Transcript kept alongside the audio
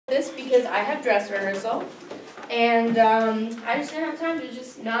This because I have dress rehearsal, and I just didn't have time to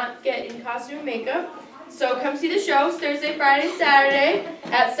just not get in costume and makeup. So come see the show. It's Thursday, Friday, Saturday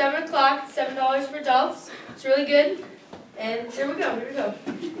at 7 o'clock. $7 for adults. It's really good. And here we go.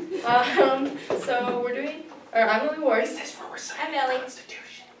 So we're doing, I'm Lily Ward. I'm Ellie.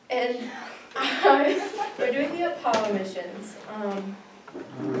 And we're doing the Apollo missions.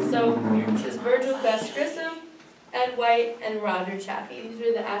 So this is Virgil Gus Grissom, Ed White, and Roger Chaffee. These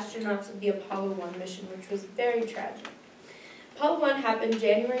were the astronauts of the Apollo 1 mission, which was very tragic. Apollo 1 happened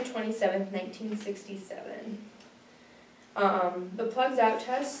January 27th, 1967. The plugs out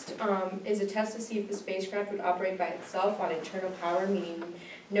test is a test to see if the spacecraft would operate by itself on internal power, meaning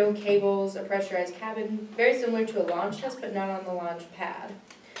no cables, a pressurized cabin, very similar to a launch test, but not on the launch pad.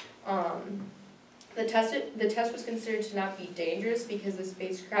 The test was considered to not be dangerous because the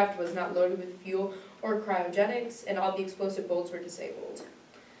spacecraft was not loaded with fuel or cryogenics, and all the explosive bolts were disabled.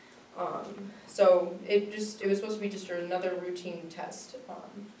 So it was supposed to be just another routine test.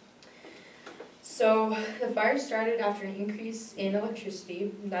 So the fire started after an increase in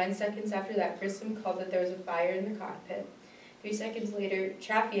electricity. 9 seconds after that, Grissom called that there was a fire in the cockpit. 3 seconds later,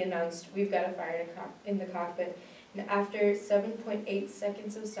 Chaffee announced, "We've got a fire in the cockpit." And after 7.8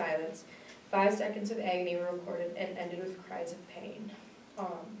 seconds of silence, 5 seconds of agony were recorded and ended with cries of pain.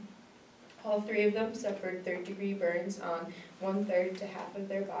 All 3 of them suffered third-degree burns on 1/3 to half of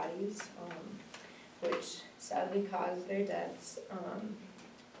their bodies, which sadly caused their deaths.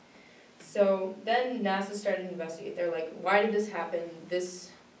 So then NASA started to investigate. They're like, why did this happen?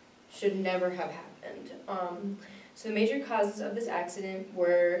 This should never have happened. So the major causes of this accident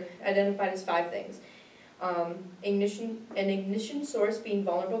were identified as 5 things. An ignition source being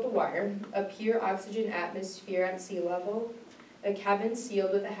vulnerable to wire, a pure oxygen atmosphere at sea level, a cabin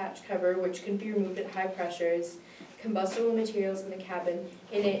sealed with a hatch cover which can be removed at high pressures, combustible materials in the cabin,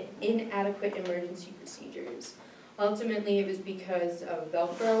 and inadequate emergency procedures. Ultimately, it was because of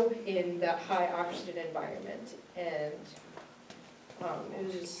Velcro in that high oxygen environment, and it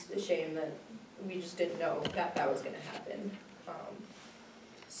was just a shame that we just didn't know that that was going to happen.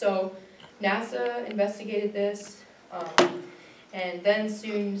 So NASA investigated this, and then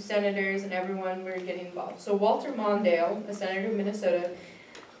soon senators and everyone were getting involved. So Walter Mondale, a senator of Minnesota,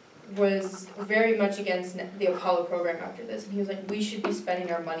 was very much against the Apollo program after this, and he was like, we should be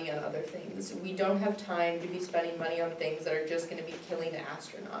spending our money on other things. We don't have time to be spending money on things that are just going to be killing the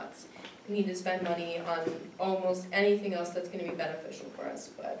astronauts. We need to spend money on almost anything else that's going to be beneficial for us.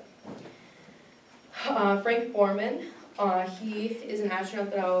 But Frank Borman, he is an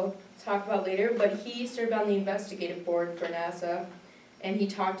astronaut that I'll talk about later, but he served on the investigative board for NASA, and he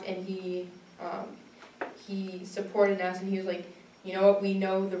supported NASA, and he was like, you know what, we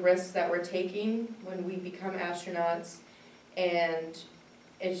know the risks that we're taking when we become astronauts, and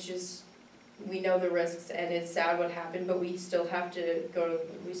it's just, we know the risks, and it's sad what happened, but we still have to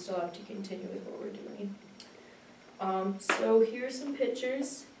continue with what we're doing. So here's some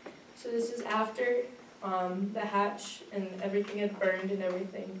pictures. So this is after the hatch and everything had burned and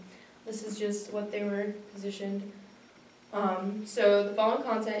everything. This is just what they were positioned. So the following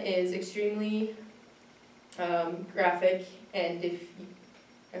content is extremely graphic, and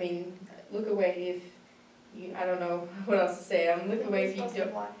look away if you, I don't know what else to say. Look away if you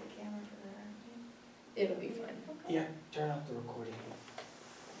don't. Block the camera for that, aren't you? It'll be fine. Okay. Yeah, turn off the recording.